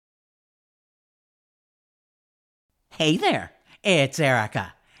Hey there, it's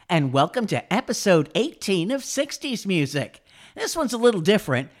Erica, and welcome to episode 18 of 60's Music. This one's a little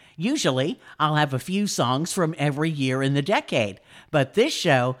different. Usually, I'll have a few songs from every year in the decade, but this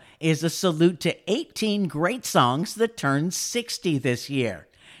show is a salute to 18 great songs that turned 60 this year.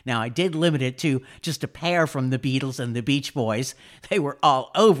 Now, I did limit it to just a pair from the Beatles and the Beach Boys. They were all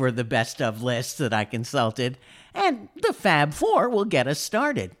over the best of lists that I consulted, and the Fab Four will get us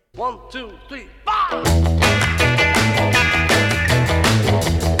started. 1, 2, 3, 5!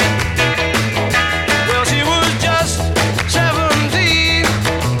 Well, she was just 17,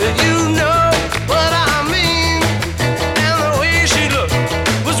 you know what I mean. And the way she looked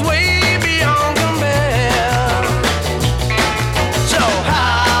was way beyond compare. So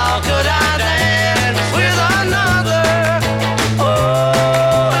how could I dance with another?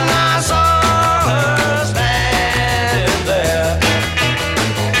 Oh, and I saw her standing there.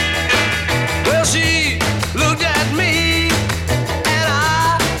 Well, she looked at me, and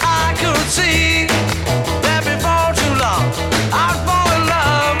I could see that before too long I'd fall in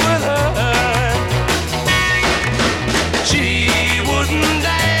love with her. She wouldn't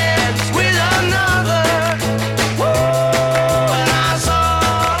dance with another. Whoa, and I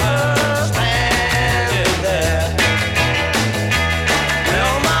saw her standing there.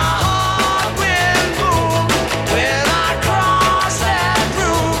 Well, my heart went boom when I crossed that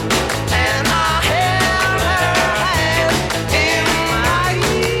room, and I held her hand in mine.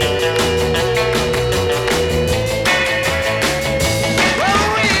 Well,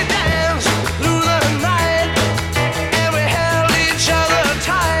 we danced through the night, and we held each other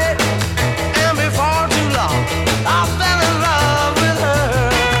tight, and before too long I fell in love with her.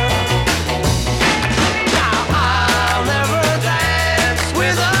 Now I'll never dance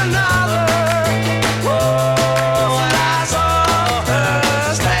with another. Whoa, and I saw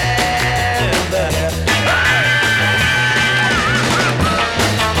her standing there.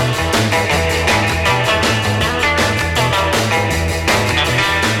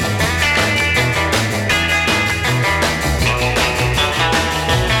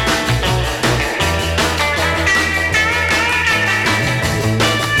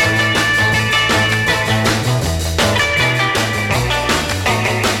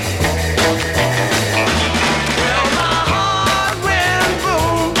 Well, my heart went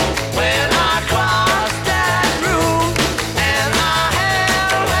boom when I crossed that room, and I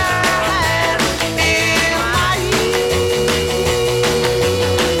held her hand in mine.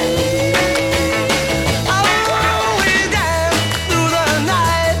 Oh, we danced through the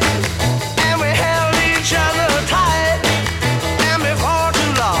night, and we held each other tight, and before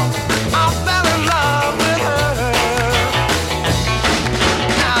too long I fell in love with her.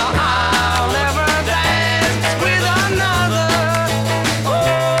 Now I'll never dance with another.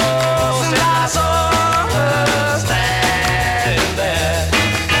 Oh, since I saw her standing there.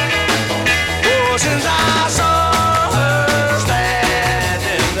 Oh, since I saw her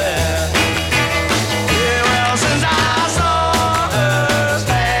standing there. Yeah, well, since I saw her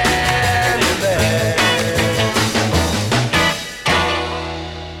standing there.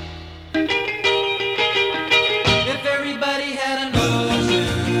 If everybody had an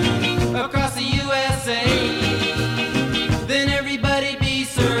ocean across the USA, then everybody'd be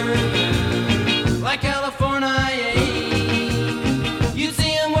served like California. You'd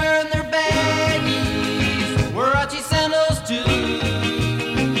see 'em wearing their baggies, Warachi sandals too,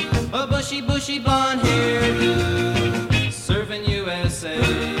 a bushy blonde hairdo, serving USA.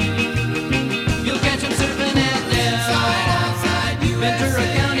 You'll catch 'em surfing at Del, Ventura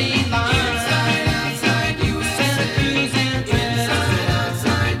County line, Santa Cruz and Trent,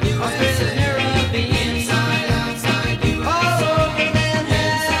 Australia's Caribbean, all over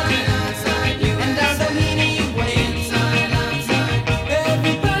Manhattan, and down Doheny Way.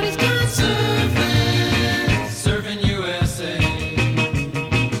 Everybody's gone serving USA.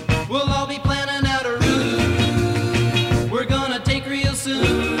 We'll all be planning out a route we're gonna take real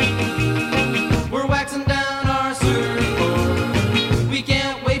soon. We're waxing down our surfboard, we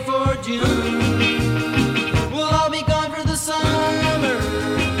can't wait for June. We'll all be gone for the summer,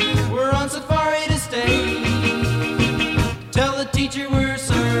 we're on safari to stay. Tell the teacher we're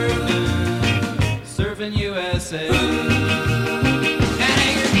serving USA. And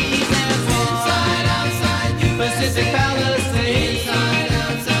Anchor Keys and Swan, Pacific Palisades,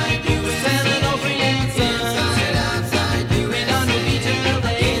 San Onofre and Sons, Redondo Beach,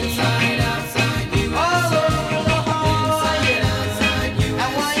 LA.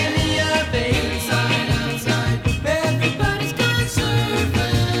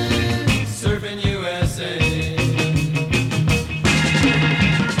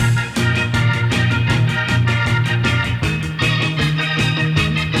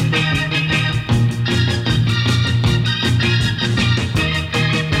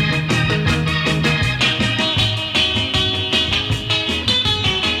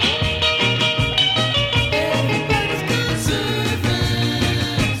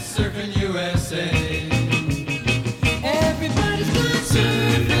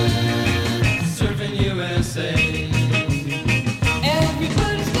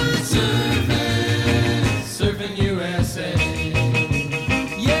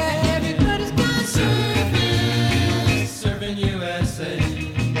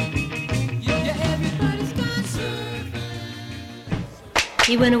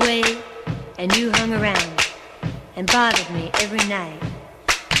 went away and you hung around and bothered me every night.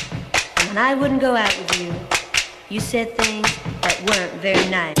 And when I wouldn't go out with you, you said things that weren't very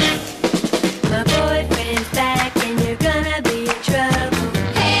nice. My boyfriend's back and you're gonna be in trouble.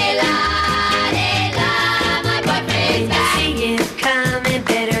 Hey la, my boyfriend's back. When you see him coming,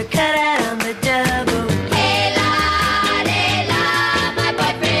 better cut out on the double. Hey la, my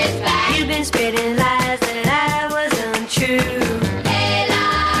boyfriend's back. You've been spreading lies that I was untrue. Hey la,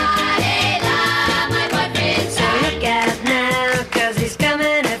 my boyfriend's back. So look out now, 'cause he's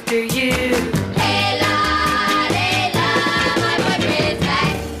coming after you. Hey la, my boyfriend's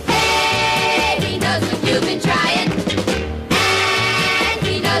back. Hey, he knows what you've been trying, and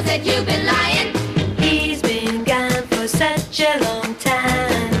he knows that you've been lying. He's been gone for such a long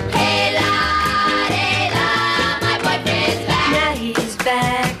time. Hey la, my boyfriend's back. Now he's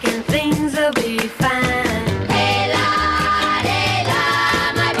back and things will be fine. Hey la,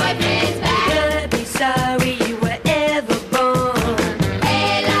 my boyfriend's back. You're gonna be sorry you were ever born.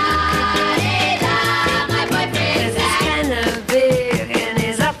 Hey la, my boyfriend's back. 'Cause he's kinda big and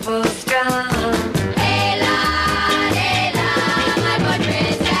he's awful strong. Hey la, my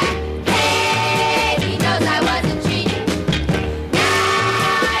boyfriend's back. Hey, he knows I wasn't cheating.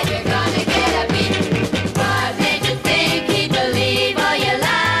 Now you're gonna get a beating. What made you think he'd believe all your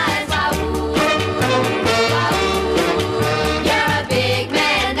lies? Wahoo, you're a big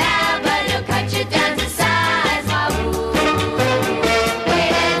man now, but he'll cut you down to size. Wahoo,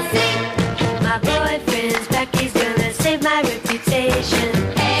 wait and see. My boyfriend's back, he's gonna save my reputation.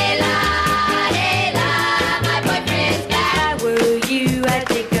 Hey la, my boyfriend's back. If I were you, I'd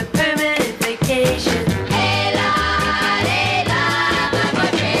take a permanent vacation. Hey la, my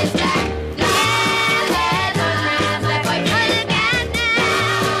boyfriend's back. My boyfriend's back now.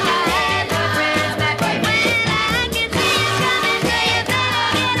 My boyfriend's back. I can see you coming to your bed.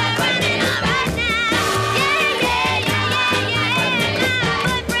 My boyfriend's back now. Yeah. My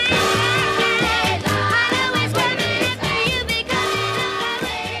boyfriend's back. I know it's coming after you because you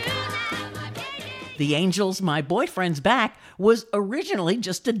know my baby. The Angels' My Boyfriend's Back was originally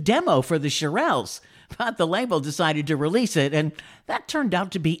just a demo for the Shirelles, but the label decided to release it, and that turned out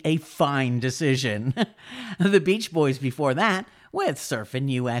to be a fine decision. The Beach Boys before that with Surfin'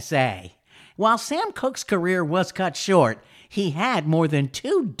 USA. While Sam Cooke's career was cut short, he had more than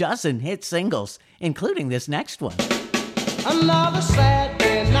 24 hit singles, including this next one. Another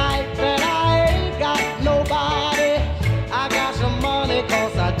Saturday night and I ain't got nobody. I got some money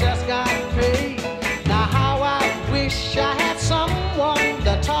 'cause I just got paid. Now how I wish I had someone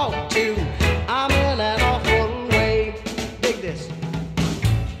to talk to. I'm in an awful way. Dig this.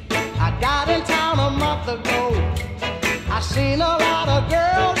 I got in town a month ago. I seen a lot of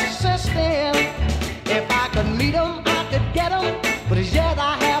girls since then. If I could meet 'em, I could get 'em. But as yet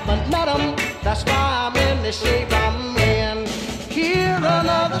I haven't met 'em. That's why I'm in the shape I'm in. Here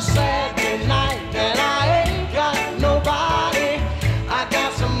another Saturday night and I ain't got nobody. I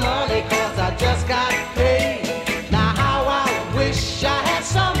got some money 'cause I just got paid. Now how I wish I had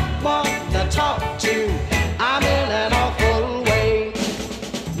someone to talk to. I'm in an awful way.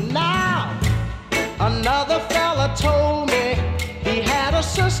 Now another fella told me he had a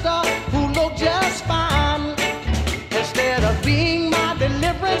sister who looked just fine. Instead of being my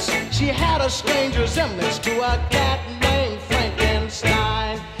deliverance, she had a strange resemblance to a cat named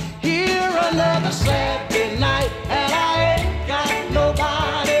Frankenstein. Here another Saturday night and I ain't got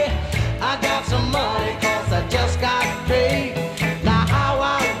nobody. I got some money 'cause I just got paid. Now how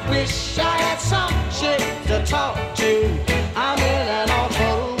I wish I had some chick to talk to. I'm in an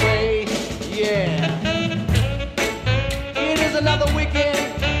awful way, yeah. It is another weekend,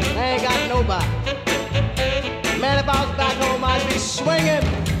 I ain't got nobody. Man, if I was back home, I'd be swinging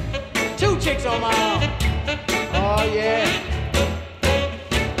 2 chicks on my arm. Oh, yeah.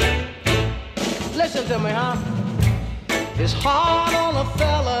 Listen to me, huh? It's hard on a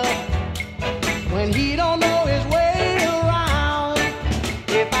fella when he don't know his way around.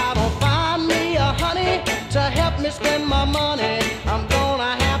 If I don't find me a honey to help me spend my money, I'm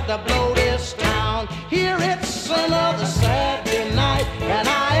gonna have to blow this town. Here it's another Saturday night and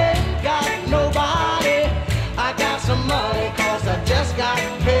I ain't got nobody. I got some money 'cause I just got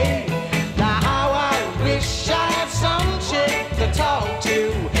paid. Now how I wish I had some chick to talk to.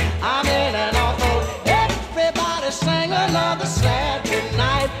 I'm in an awful. Everybody sing another Saturday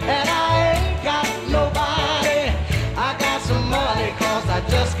night and I ain't got nobody. I got some money 'cause I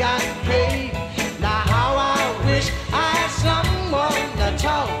just got paid. Now how I wish I had someone to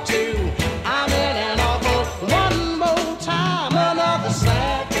talk to. I'm in an awful. One more time, another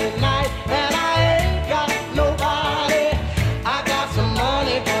Saturday night and I ain't got nobody.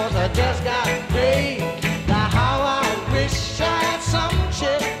 I just got paid. Now how I wish I had some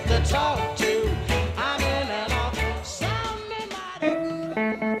chick to talk to. I'm in an awful sounding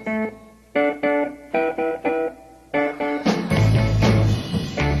mighty.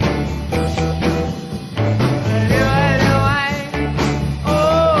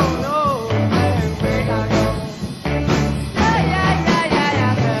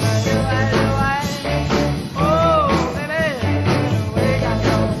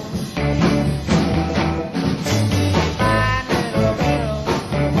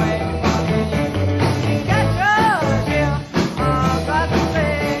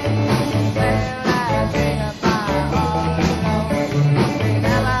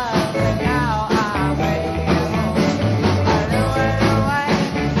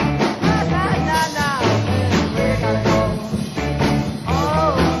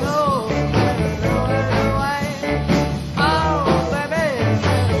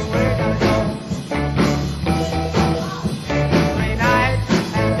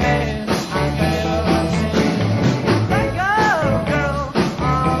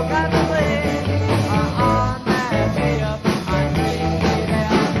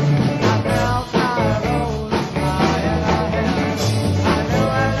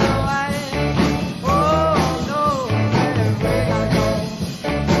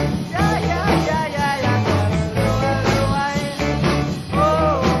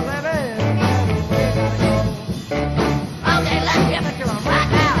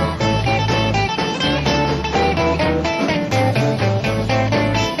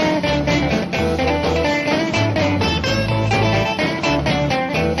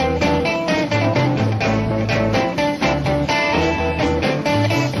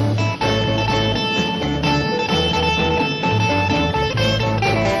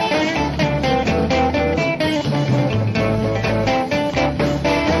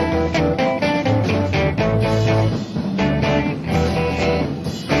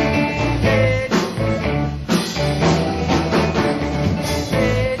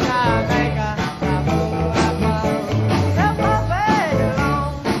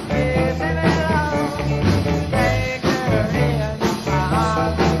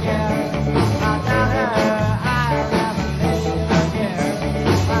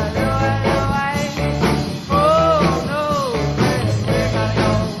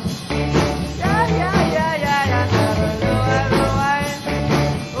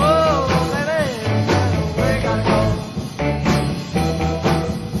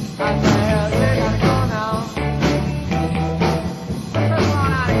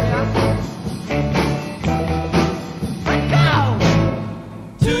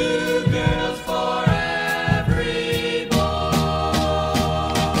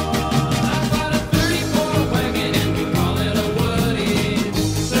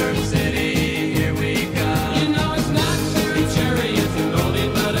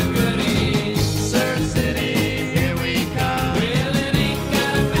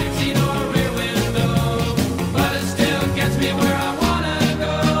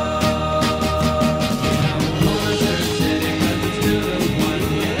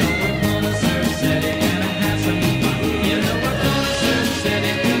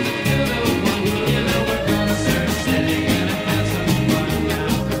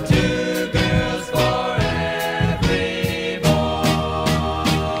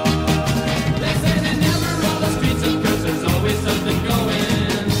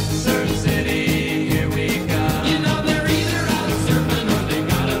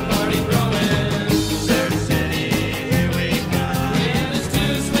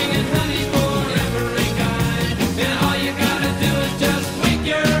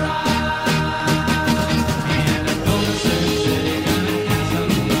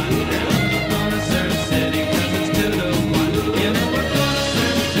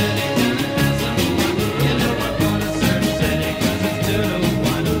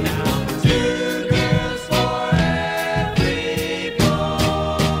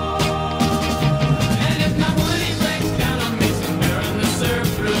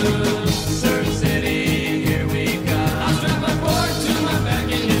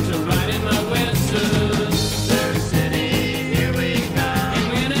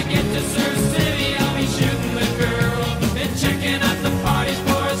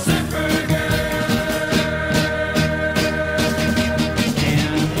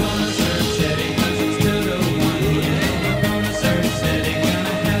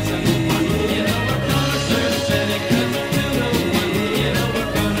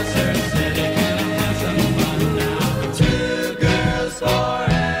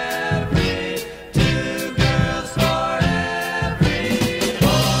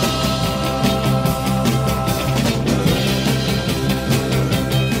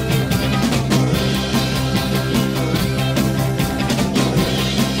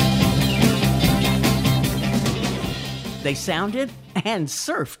 They sounded and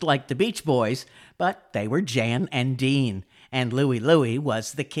surfed like the Beach Boys, but they were Jan and Dean, and Louie Louie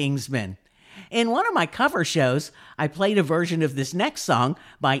was the Kingsmen. In one of my cover shows, I played a version of this next song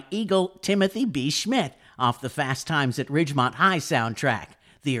by Eagle Timothy B. Schmidt off the Fast Times at Ridgemont High soundtrack.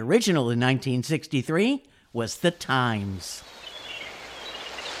 The original in 1963 was The Times.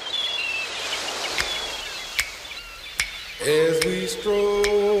 As we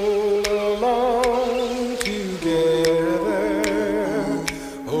stroll along together,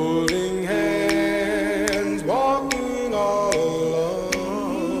 holding hands, walking all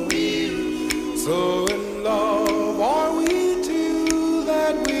alone, so in love are we two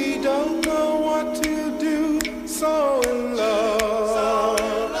that we don't know what to do, so in love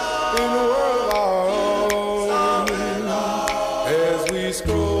in a world of our own, as we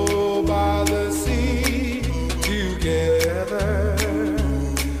stroll by the sea together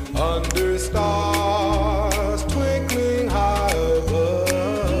under stars.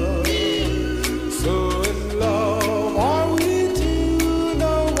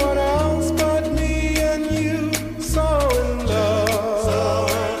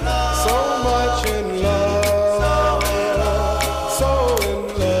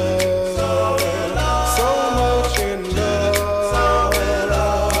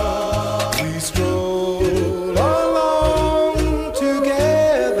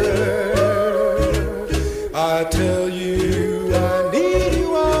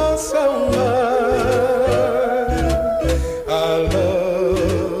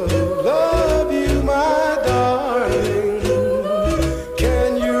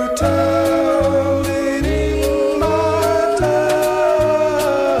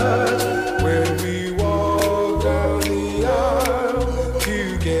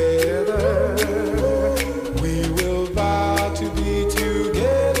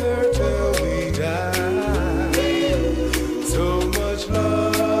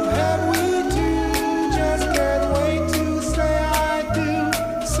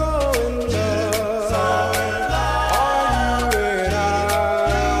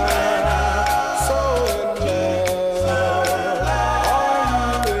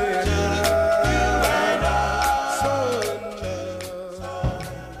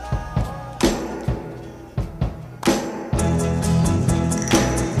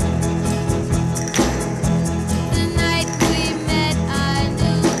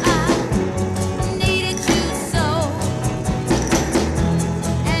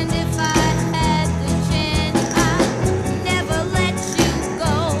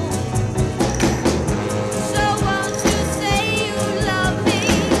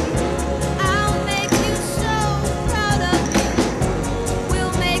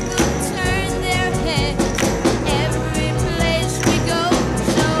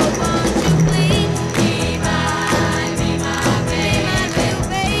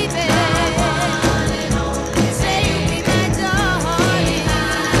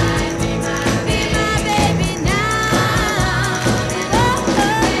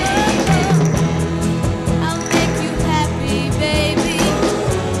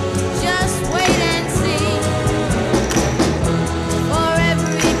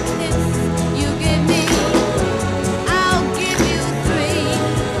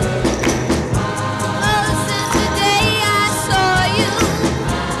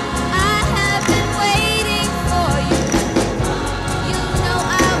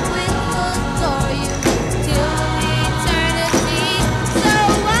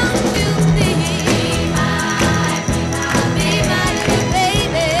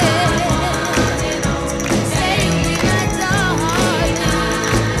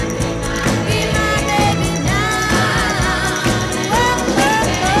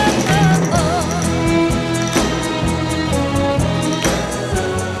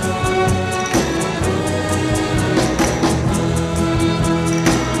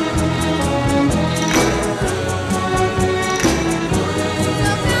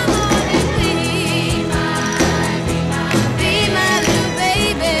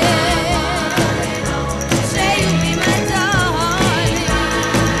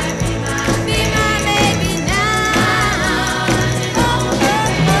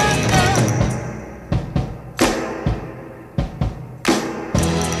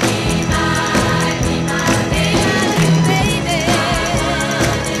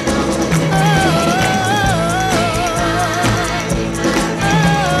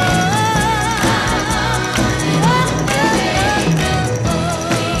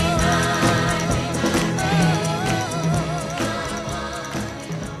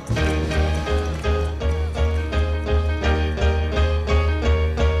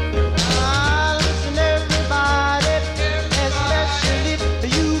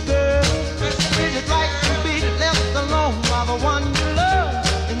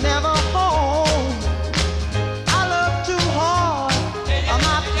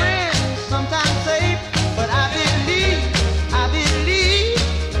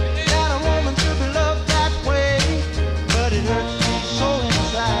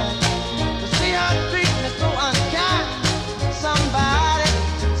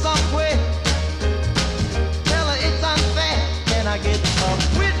 a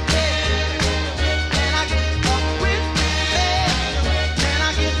witness? Can I get a witness? Can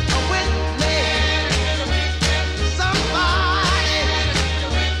I get a witness? Somebody,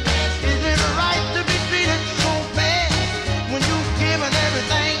 is it right to be treated so bad when you've given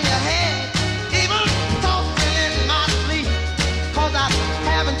everything you had? Even tossing in my sleep, 'cause I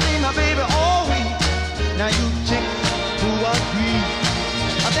haven't seen my baby all week. Now you chicks who agree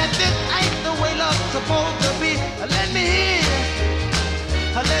that this ain't the way love's supposed to be. Let me hear you.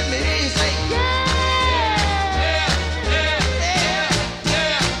 Let me hear you say, yeah.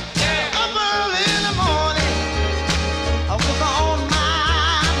 Up early in the morning, with on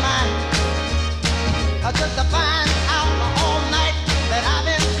my mind, just to find out all night that I've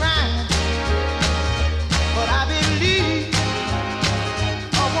been trying. But I believe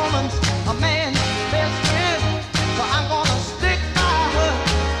a woman's a man's best friend, so I'm gonna stick by her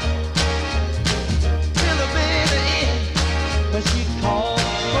till the bitter end. But she caused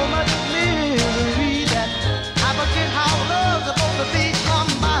so much misery that I forget how love's supposed to be.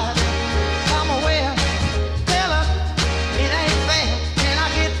 Somebody, somewhere, tell her it ain't fair. Can I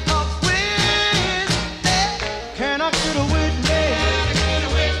get a witness? Can I get a witness?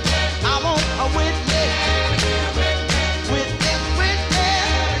 I want a witness. Witness, witness.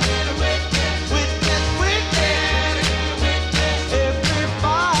 Witness, witness.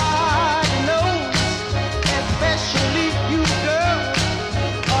 Everybody knows, especially you girls,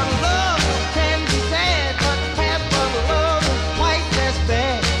 a love can be sad, but half of love is twice as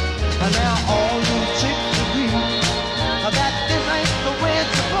bad. And now all you chicks agree that this ain't the way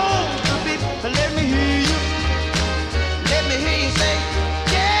it's supposed to be. But let me hear you. Let me hear you say,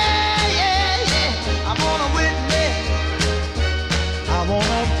 yeah, yeah, yeah. I want a witness. I want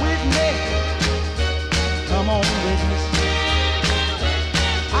a witness. Come on, witness.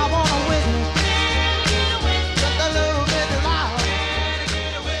 I want a witness. Just a little bit louder.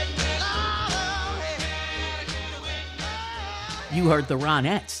 Louder. You heard the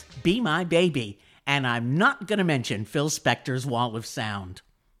Ronettes, Be My Baby, and I'm not going to mention Phil Spector's Wall of Sound.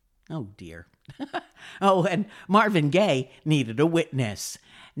 Oh, dear. Oh, and Marvin Gaye needed a witness.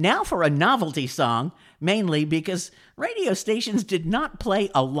 Now for a novelty song, mainly because radio stations did not play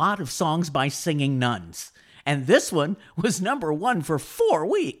a lot of songs by singing nuns. And this one was number 1 for 4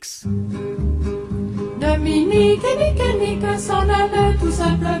 weeks. Dominique et Nique s'en allait tout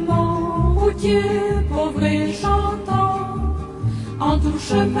simplement, routier, pauvre et chantant. En tout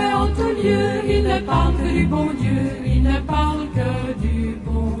chemin, en tout lieu, il ne parle que du bon Dieu, il ne parle que du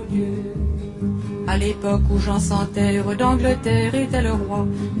bon Dieu. À l'époque où Jean sans terre d'Angleterre était le roi,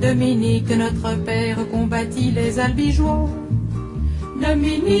 Dominique, notre père, combattit les albigeois.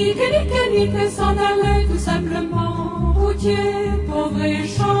 Dominique et Nique s'en allait tout simplement, routier, pauvre et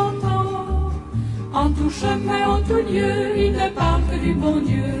chantant. En tout chemin, en tout lieu, il ne parle que du bon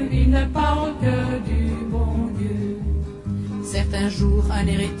Dieu, il ne parle que du bon Dieu. Certains jours, un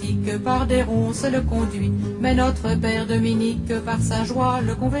hérétique par des ronces le conduit, mais notre père Dominique par sa joie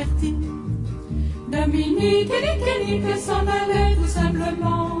le convertit. Dominique et Nique s'en allait tout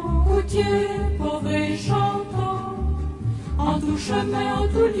simplement, routier, pauvre et chantant. En tout chemin, en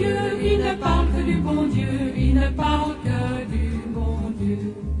tout lieu, il ne parle que du bon Dieu, il ne parle que du bon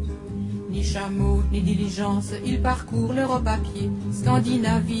Dieu. Ni chameau, ni diligence, il parcourt l'Europe à pied,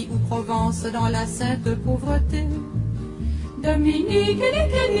 Scandinavie ou Provence dans la sainte pauvreté. Dominique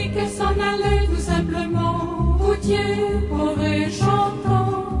et Nique s'en allait tout simplement, routier, pauvre et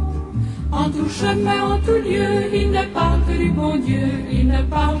chantant. En tout chemin, en tout lieu, il ne parle que du bon Dieu, il ne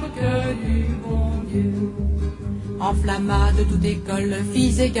parle que du bon Dieu. Enflamma de toute école,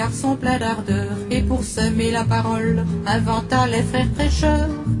 filles et garçons pleins d'ardeur, et pour semer la parole, inventa les frères prêcheurs.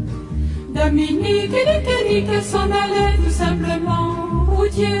 Dominique et Nique s'en allait tout simplement,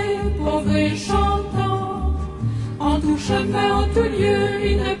 routier, pauvre et chantant. En tout chemin, en tout lieu,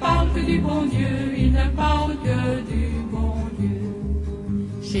 il ne parle que du bon Dieu, il ne parle que du bon Dieu.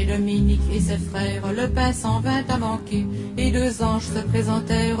 Chez Dominique et ses frères, le pain s'en vint à manquer, et 2 anges se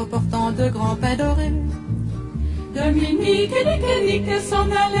présentèrent portant de grands pains dorés. Dominique et Nique s'en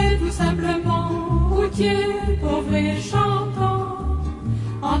allait tout simplement, routier, pauvre et chantant.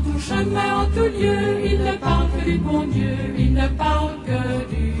 En tout chemin, en tout lieu, il ne parle que du bon Dieu, il ne parle que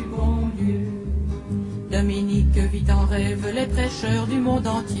du bon Dieu. Dominique vit en rêve les prêcheurs du monde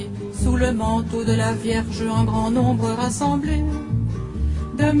entier, sous le manteau de la Vierge en grand nombre rassemblés.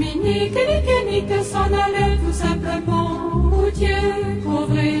 Dominique et Nique s'en allait tout simplement, routier,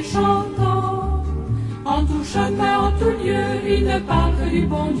 pauvre et chantant. En tout chemin, en tout lieu, il ne parle que du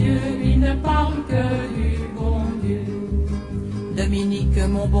bon Dieu, il ne parle que du bon Dieu. Dominique,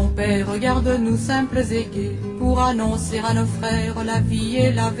 mon bon père, regarde-nous simples et gais, pour annoncer à nos frères la vie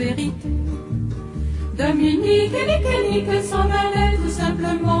et la vérité. Dominique et Nique s'en allaient tout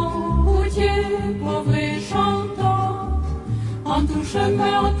simplement, routiers, pauvres et chantants. En tout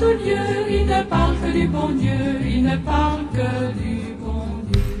chemin, en tout lieu, ils ne parlent que du bon Dieu, ils ne parlent que du bon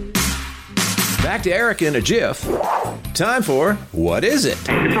Dieu. Back to Erica in a jiff. Time for What Is It?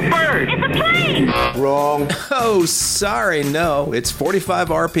 It's a bird. It's a plane. Wrong. Oh, sorry, no. It's 45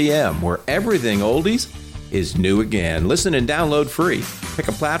 RPM, where everything oldies is new again. Listen and download free. Pick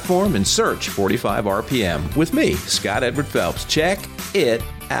a platform and search 45 RPM with me, Scott Edward Phelps. Check it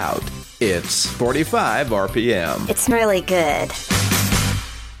out. It's 45 RPM. It's really good.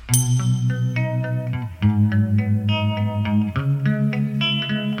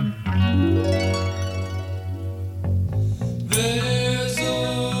 There's a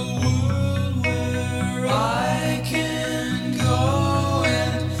world where I can go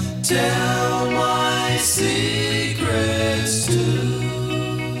and tell my secrets to.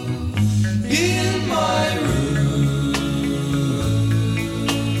 In my room,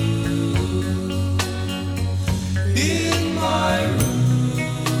 in my room,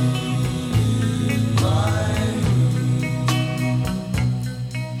 in my room.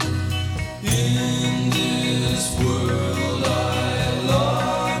 In this world I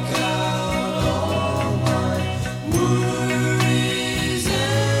lock out all my worries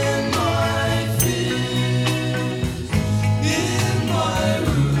and my fears. In my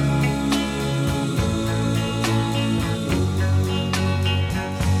room,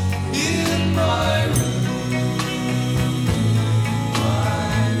 in my room.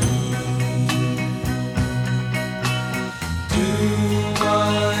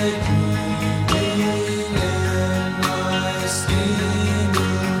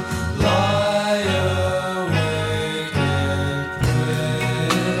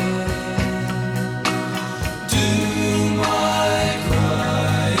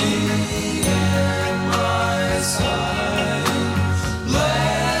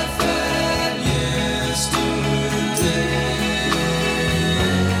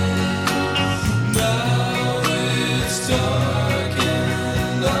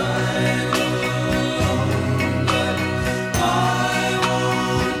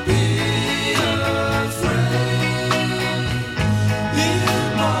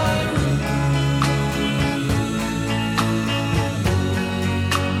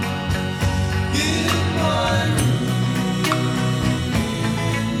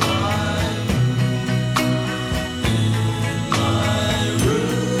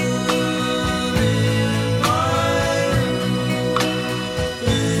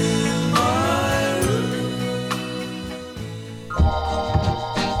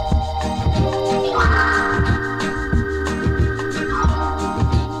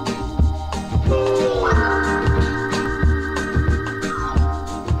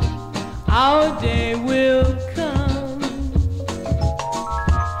 Our day will come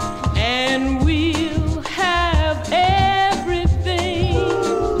and we'll have everything.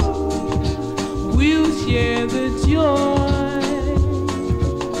 We'll share the joy,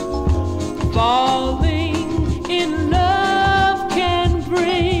 falling in love can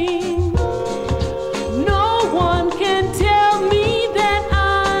bring. No one can tell me that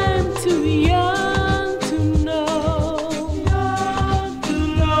I'm too young to know.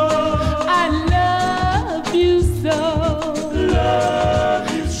 I love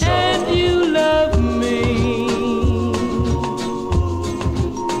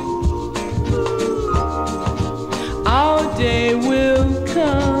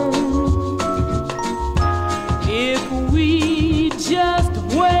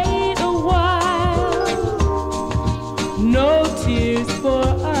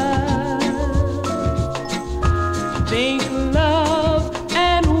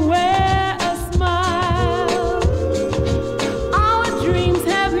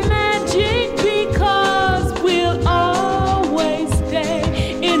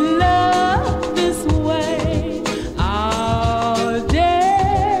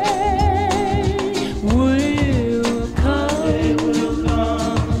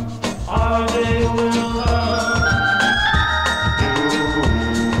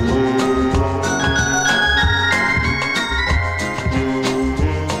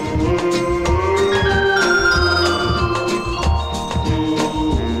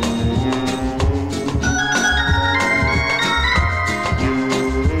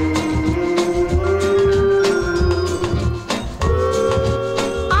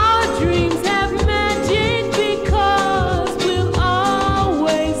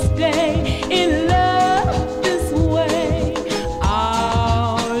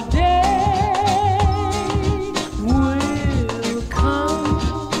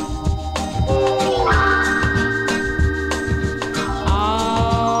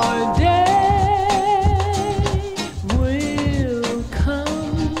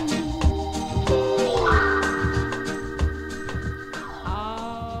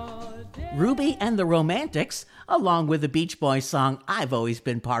Ruby and the Romantics, along with the Beach Boys song I've always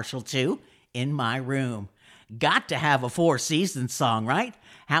been partial to, In My Room. Got to have a Four Seasons song, right?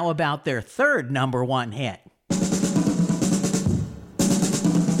 How about their third number one hit?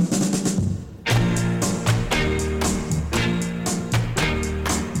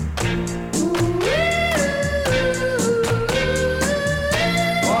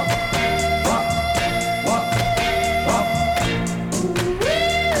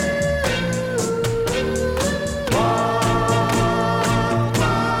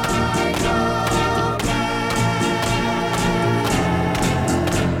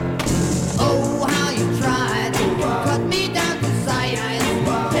 Oh, how you tried to cut me down to size,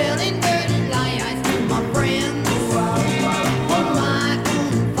 telling dirty lies to my friends. My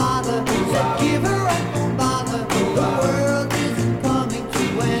own father said, give her up, don't bother. The world isn't coming to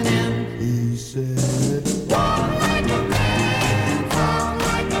an end. He said, walk like a man, talk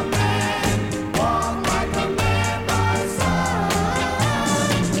like a man, walk like a man, my son.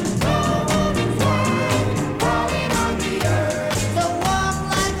 No woman's world crawling on the earth, so walk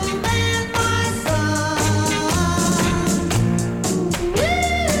like a man, my son.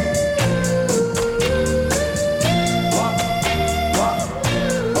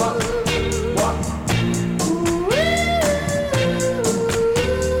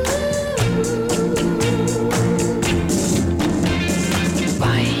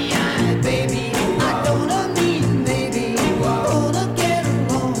 Fine, baby, I don't mean maybe, gonna get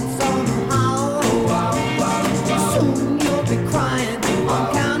along somehow. Soon you'll be crying on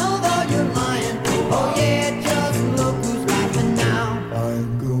account of all your lying. Oh yeah, just look who's laughing now. I'm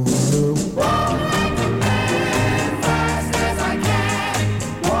gonna walk like a man, fast as I can.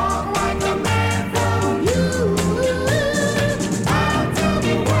 Walk like a man from you. I'll tell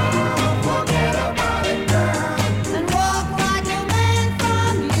the world, forget about it, girl, and walk like a man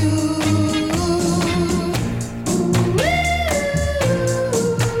from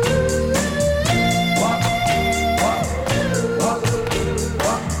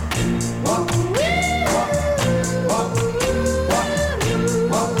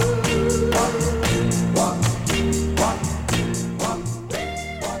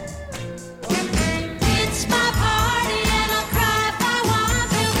It's my party and I'll cry if I want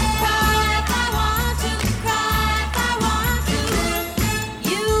to, cry if I want to, cry if I want to.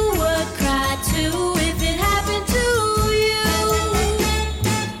 You would cry too if it happened to you.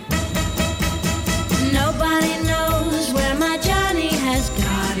 Nobody knows where my Johnny has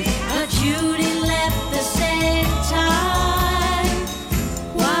gone, but Judy left the same time.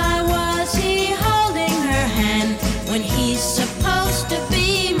 Why was he holding her hand when he's supposed to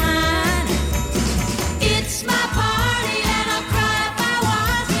be mine? It's my party and I'll cry if I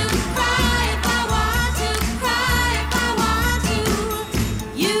want to, cry if I want to, cry if I want to.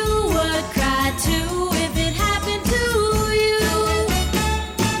 You would cry too if it happened to you.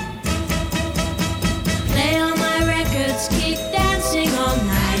 Play all my records, keep dancing all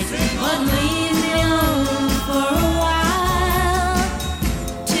night, but leave me alone for a while.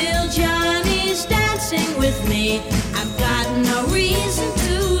 Till Johnny's dancing with me, I've got no reason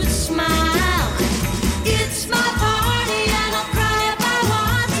to smile. It's my party and I'll cry if I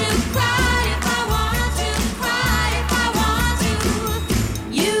want to, cry if I want to, cry if I want to.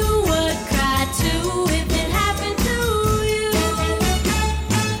 You would cry too if it happened to you.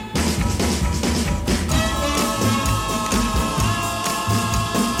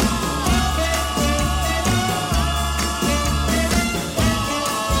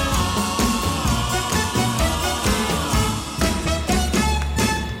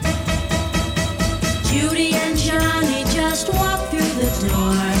 Judy and Johnny just walked through the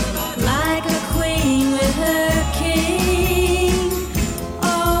door like a queen with her king.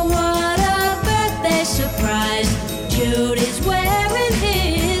 Oh, what a birthday surprise! Judy's wearing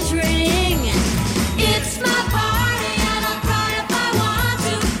his ring. It's my party and I'll cry if I want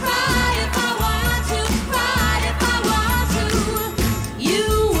to, cry if I want to, cry if I want to. You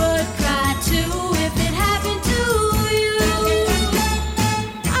would cry too if it happened to you.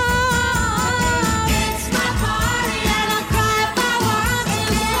 Oh, it's my party and I'll cry if I want to,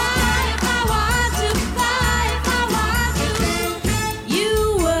 cry if I want to, cry if I want to. You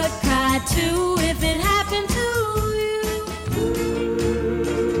would cry too if it happened to you.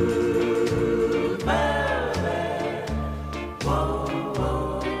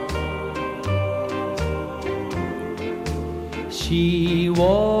 She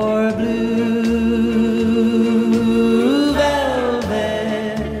wore blue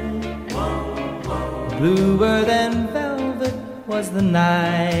velvet, bluer than velvet was the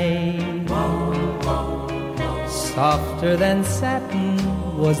night, softer than satin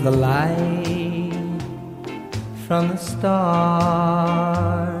was the light from the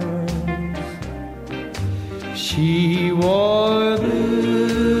stars. She wore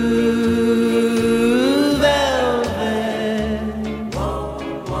blue velvet,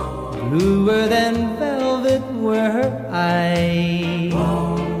 bluer than velvet were her eyes,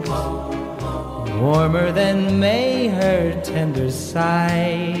 warmer than May her tender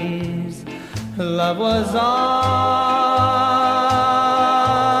sighs. Love was ours,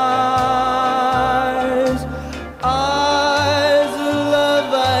 ours,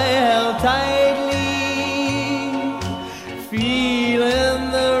 love I held tightly,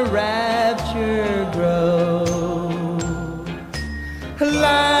 feeling the rapture grow,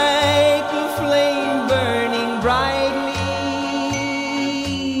 like a flame burning brightly.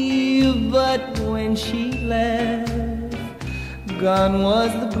 But when she left, gone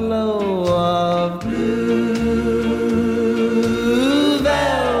was the glow of blue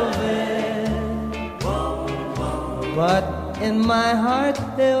velvet. But in my heart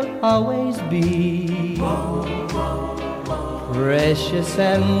there'll always be precious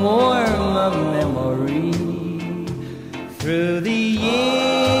and warm a memory through the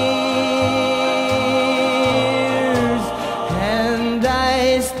years, and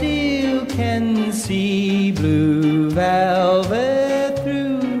I still can see blue velvet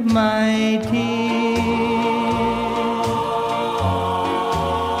through my tears.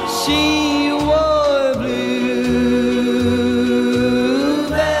 She wore blue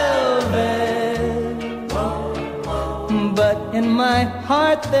velvet, but in my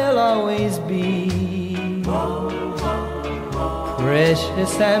heart there'll always be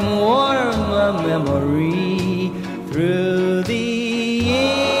precious and warm a memory through the years,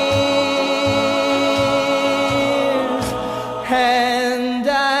 and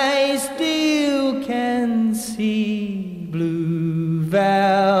I still can see blue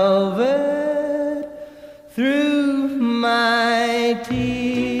velvet through my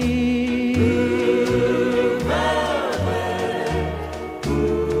tears. Blue velvet.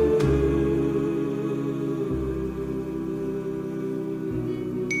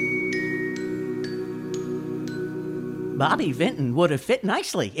 Bobby Vinton would have fit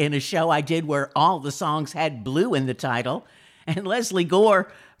nicely in a show I did where all the songs had blue in the title, and Leslie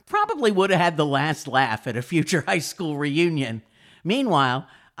Gore probably would have had the last laugh at a future high school reunion. Meanwhile,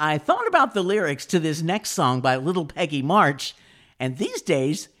 I thought about the lyrics to this next song by Little Peggy March, and these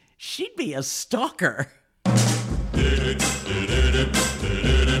days, she'd be a stalker.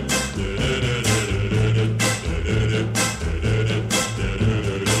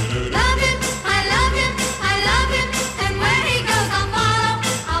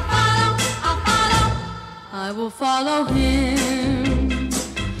 I will follow him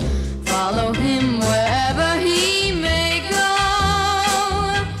wherever he may go.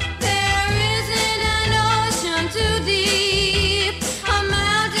 There isn't an ocean too deep, a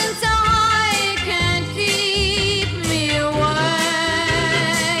mountain so high it can't keep me away.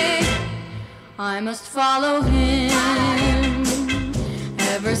 I must follow him.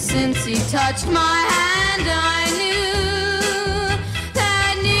 Ever since he touched my hand, I knew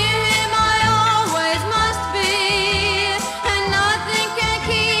that near him I always must be, and nothing can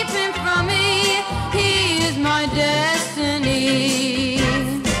keep him from me. He is my destiny.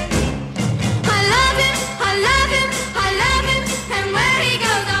 I love him, I love him, I love him, and where he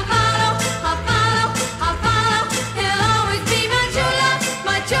goes I'll follow, I'll follow, I'll follow. He'll always be my true love,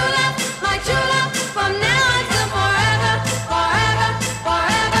 my true love, my true love, from now until forever, forever,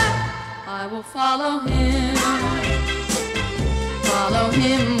 forever. I will follow him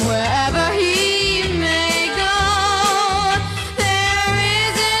wherever he may go. There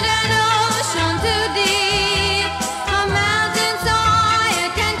isn't an ocean too deep, a mountain so high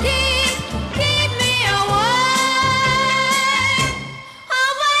it can keep me away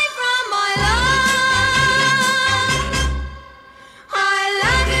from my love. I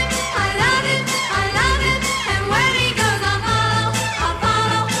love him, I love him, I love him, and where he goes I'll follow, I'll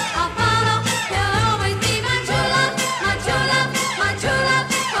follow, I'll follow. He'll always be my true love, my true love, my true love,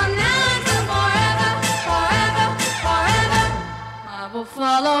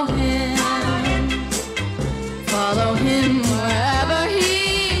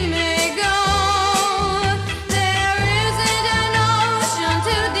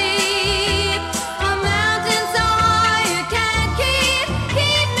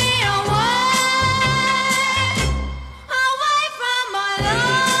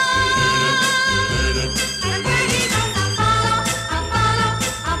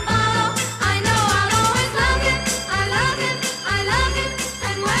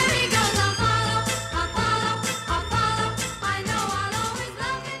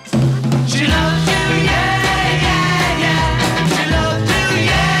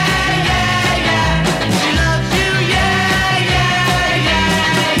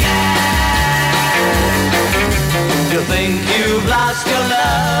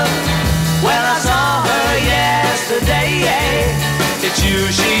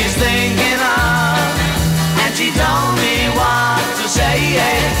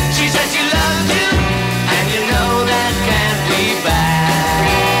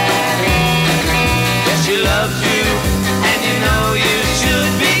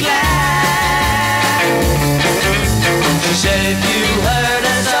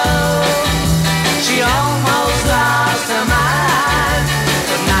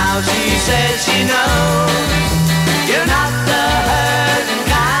 says she knows you're not the hurting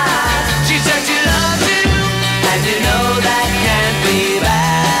kind. She said she loves you, and you know that can't be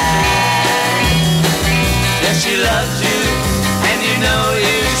bad. Yes, she loves you, and you know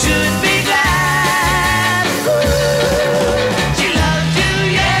you should be glad. She loves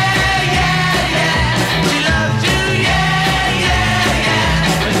you, yeah, yeah, yeah. She loves you, yeah, yeah,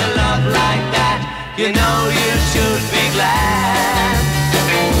 yeah. With a love like that, you know you should be glad.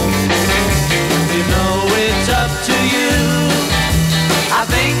 You know it's up to you. I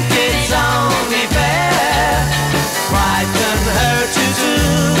think it's only fair. Pride can hurt you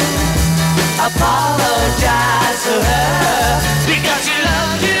too. Apologize to her because she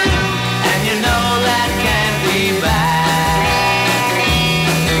loves you, and you know that can't be bad.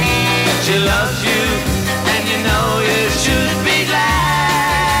 She loves you, and you know you should be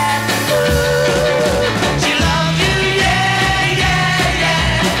glad. She loves you, yeah, yeah,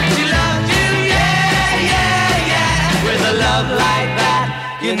 yeah. She loves you, yeah, yeah, yeah. With a love like that,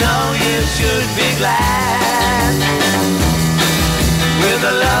 you know you should be glad. With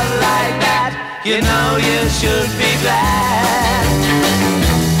a love like that, you know you should be glad.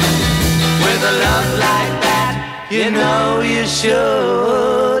 With a love like that, you know you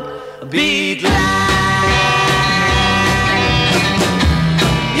should be glad.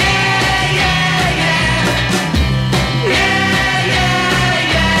 Yeah, yeah, yeah. Yeah, yeah,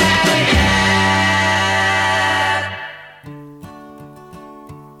 yeah, yeah.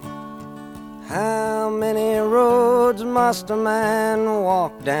 How many roads must a man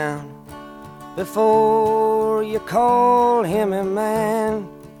walk down before you call him a man?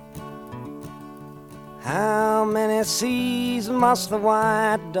 How many seas must the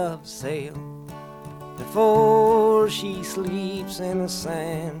white dove sail before she sleeps in the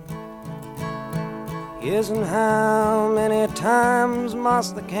sand? Yes, and how many times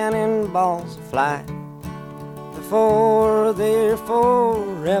must the cannonballs fly before they're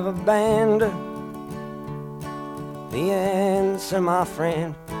forever banned? The answer, my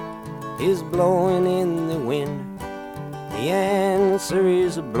friend, is blowing in the wind. The answer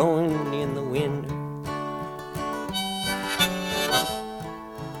is blowing in the wind.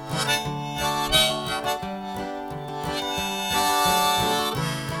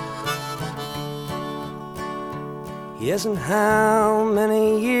 Yes, and how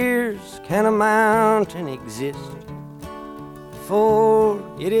many years can a mountain exist before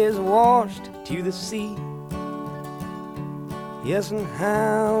it is washed to the sea? Yes, and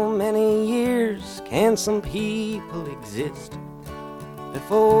how many years can some people exist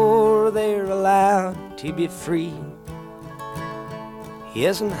before they're allowed to be free?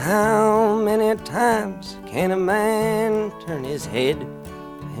 Yes, and how many times can a man turn his head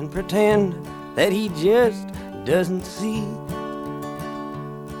and pretend that he just doesn't see?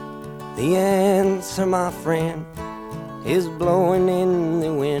 The answer, my friend, is blowing in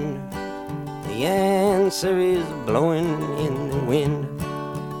the wind. The answer is blowing in the wind.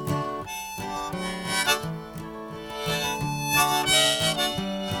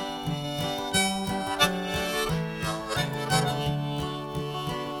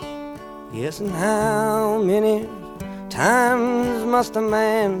 Yes, and how many times must a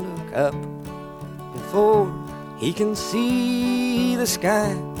man look up before he can see the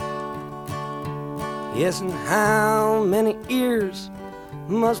sky? Yes, and how many ears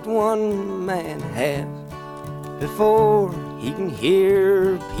must one man have before he can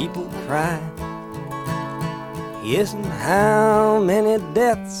hear people cry? Yes, and how many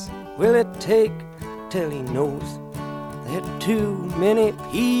deaths will it take till he knows that too many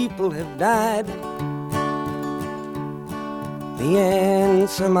people have died? The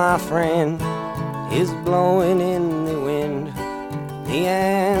answer, my friend, is blowing in the wind. The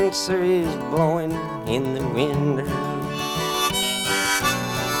answer is blowing in the wind.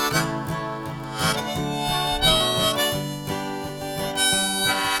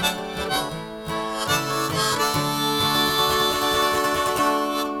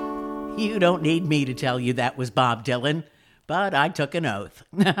 You don't need me to tell you that was Bob Dylan, but I took an oath.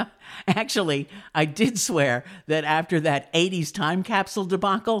 Actually, I did swear that after that 80s time capsule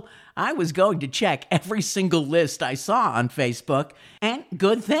debacle, I was going to check every single list I saw on Facebook, and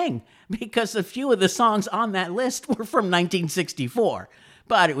good thing, because a few of the songs on that list were from 1964.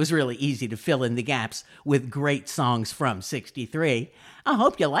 But it was really easy to fill in the gaps with great songs from 63. I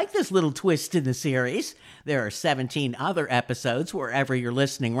hope you like this little twist in the series. There are 17 other episodes wherever you're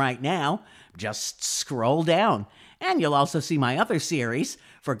listening right now. Just scroll down, and you'll also see my other series,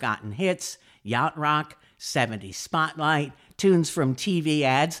 Forgotten Hits, Yacht Rock, 70s Spotlight, tunes from TV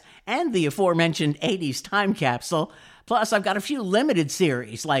ads, and the aforementioned 80s time capsule, Plus, I've got a few limited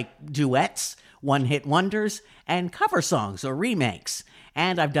series like duets, one-hit wonders, and cover songs or remakes.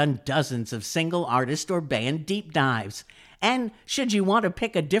 And I've done dozens of single artist or band deep dives. And should you want to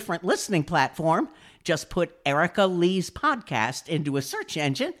pick a different listening platform, just put Erica Lee's podcast into a search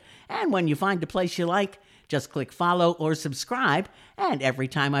engine, and when you find a place you like, just click follow or subscribe, and every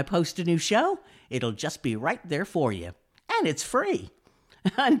time I post a new show, it'll just be right there for you. And it's free.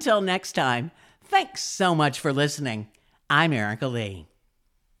 Until next time, thanks so much for listening. I'm Erica Lee.